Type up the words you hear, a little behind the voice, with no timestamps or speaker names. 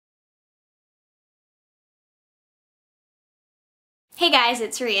Hey guys,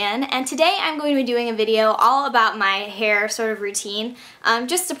 it's Rianne, and today I'm going to be doing a video all about my hair sort of routine,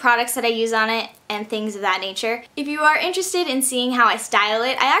 just the products that I use on it and things of that nature. If you are interested in seeing how I style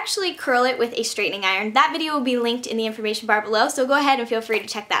it, I actually curl it with a straightening iron. That video will be linked in the information bar below, so go ahead and feel free to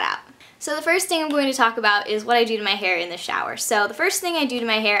check that out. So the first thing I'm going to talk about is what I do to my hair in the shower. So the first thing I do to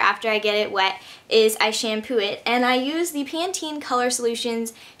my hair after I get it wet is I shampoo it, and I use the Pantene Color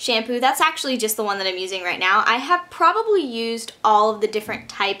Solutions shampoo. That's actually just the one that I'm using right now. I have probably used all of the different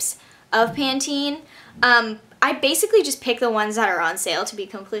types of Pantene. I basically just pick the ones that are on sale, to be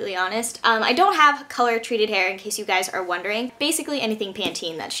completely honest. I don't have color treated hair, in case you guys are wondering. Basically anything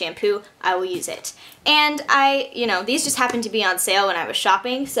Pantene that's shampoo, I will use it. And these just happened to be on sale when I was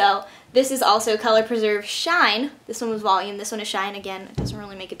shopping, so this is also Color Preserve Shine. This one was Volume, this one is Shine. Again, it doesn't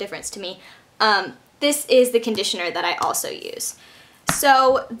really make a difference to me. This is the conditioner that I also use.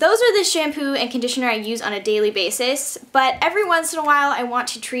 So those are the shampoo and conditioner I use on a daily basis, but every once in a while I want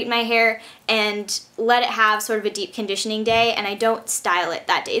to treat my hair and let it have sort of a deep conditioning day, and I don't style it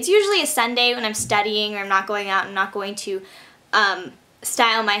that day. It's usually a Sunday when I'm studying or I'm not going out and not going to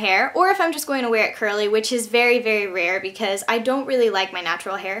style my hair, or if I'm just going to wear it curly, which is very, very rare because I don't really like my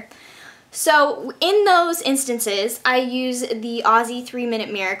natural hair. So in those instances, I use the Aussie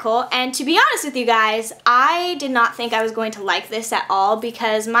 3-Minute Miracle, and to be honest with you guys, I did not think I was going to like this at all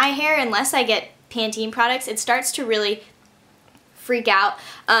because my hair, unless I get Pantene products, it starts to really freak out.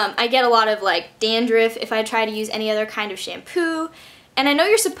 I get a lot of dandruff if I try to use any other kind of shampoo, and I know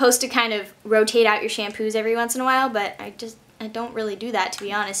you're supposed to kind of rotate out your shampoos every once in a while, but I don't really do that, to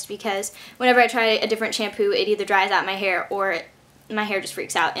be honest, because whenever I try a different shampoo, it either dries out my hair or my hair just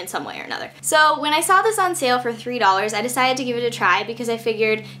freaks out in some way or another. So when I saw this on sale for $3, I decided to give it a try because I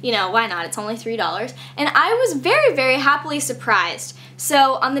figured, why not? It's only $3. And I was very, very happily surprised.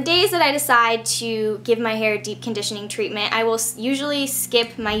 So on the days that I decide to give my hair a deep conditioning treatment, I will usually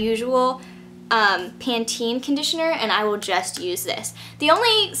skip my usual Pantene conditioner and I will just use this. The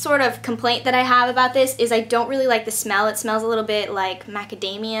only sort of complaint that I have about this is I don't really like the smell. It smells a little bit like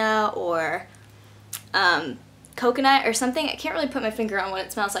macadamia or coconut or something. I can't really put my finger on what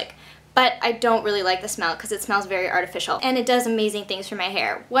it smells like, but I don't really like the smell because it smells very artificial, and it does amazing things for my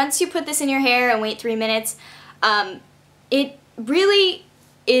hair. Once you put this in your hair and wait 3 minutes, it really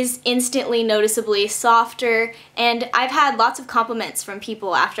is instantly noticeably softer, and I've had lots of compliments from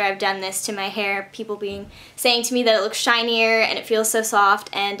people after I've done this to my hair, people saying to me that it looks shinier and it feels so soft,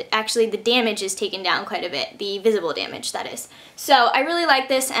 and actually the damage is taken down quite a bit, the visible damage that is. So I really like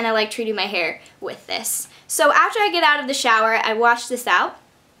this, and I like treating my hair with this. So after I get out of the shower, I wash this out.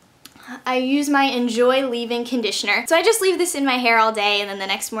 I use my Enjoy Leave-In conditioner. So I just leave this in my hair all day, and then the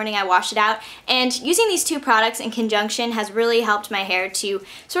next morning I wash it out. And using these two products in conjunction has really helped my hair to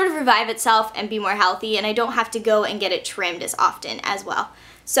sort of revive itself and be more healthy, and I don't have to go and get it trimmed as often as well.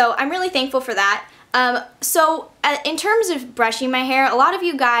 So I'm really thankful for that. In terms of brushing my hair, a lot of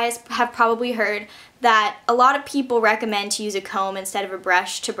you guys have probably heard that a lot of people recommend to use a comb instead of a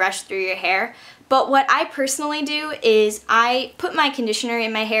brush to brush through your hair. But what I personally do is I put my conditioner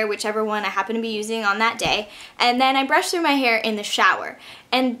in my hair, whichever one I happen to be using on that day, and then I brush through my hair in the shower.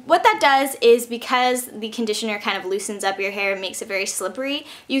 And what that does is, because the conditioner kind of loosens up your hair and makes it very slippery,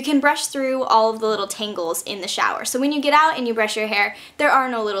 you can brush through all of the little tangles in the shower. So when you get out and you brush your hair, there are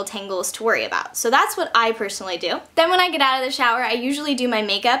no little tangles to worry about. So that's what I personally do. Then when I get out of the shower, I usually do my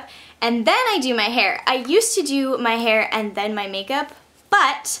makeup, and then I do my hair. I used to do my hair and then my makeup,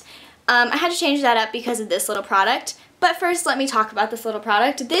 but I had to change that up because of this little product. But first, let me talk about this little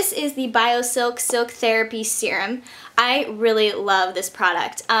product. This is the BioSilk Silk Therapy Serum. I really love this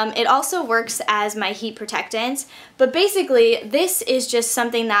product. It also works as my heat protectant, but basically this is just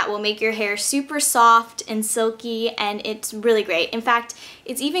something that will make your hair super soft and silky, and it's really great. In fact,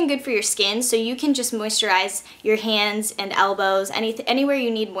 it's even good for your skin, so you can just moisturize your hands and elbows, anywhere you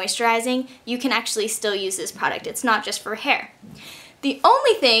need moisturizing, you can actually still use this product. It's not just for hair. The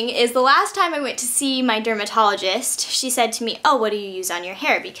only thing is, the last time I went to see my dermatologist, she said to me, "Oh, what do you use on your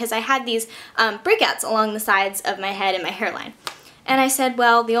hair?" Because I had these breakouts along the sides of my head and my hairline. And I said,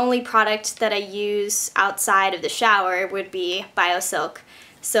 well, the only product that I use outside of the shower would be BioSilk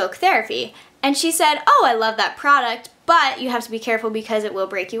Silk Therapy. And she said, "Oh, I love that product, but you have to be careful because it will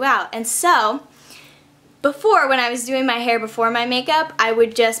break you out." And so before, when I was doing my hair before my makeup, I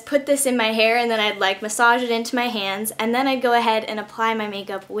would just put this in my hair and then I'd massage it into my hands, and then I'd go ahead and apply my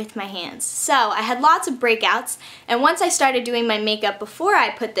makeup with my hands. So I had lots of breakouts, and once I started doing my makeup before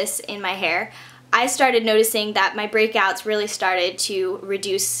I put this in my hair, I started noticing that my breakouts really started to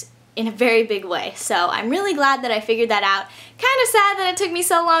reduce in a very big way. So I'm really glad that I figured that out. Kind of sad that it took me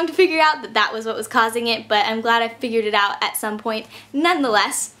so long to figure out that that was what was causing it, but I'm glad I figured it out at some point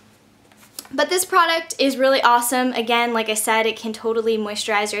nonetheless. But this product is really awesome. Again, like I said, it can totally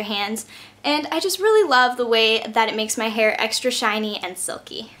moisturize your hands, and I just really love the way that it makes my hair extra shiny and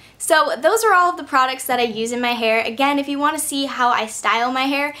silky. So those are all of the products that I use in my hair. Again, if you want to see how I style my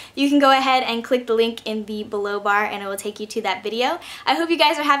hair, you can go ahead and click the link in the below bar and it will take you to that video. I hope you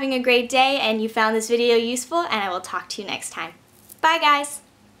guys are having a great day and you found this video useful, and I will talk to you next time. Bye guys!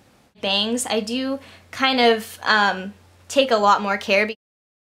 Bangs, I do kind of take a lot more care.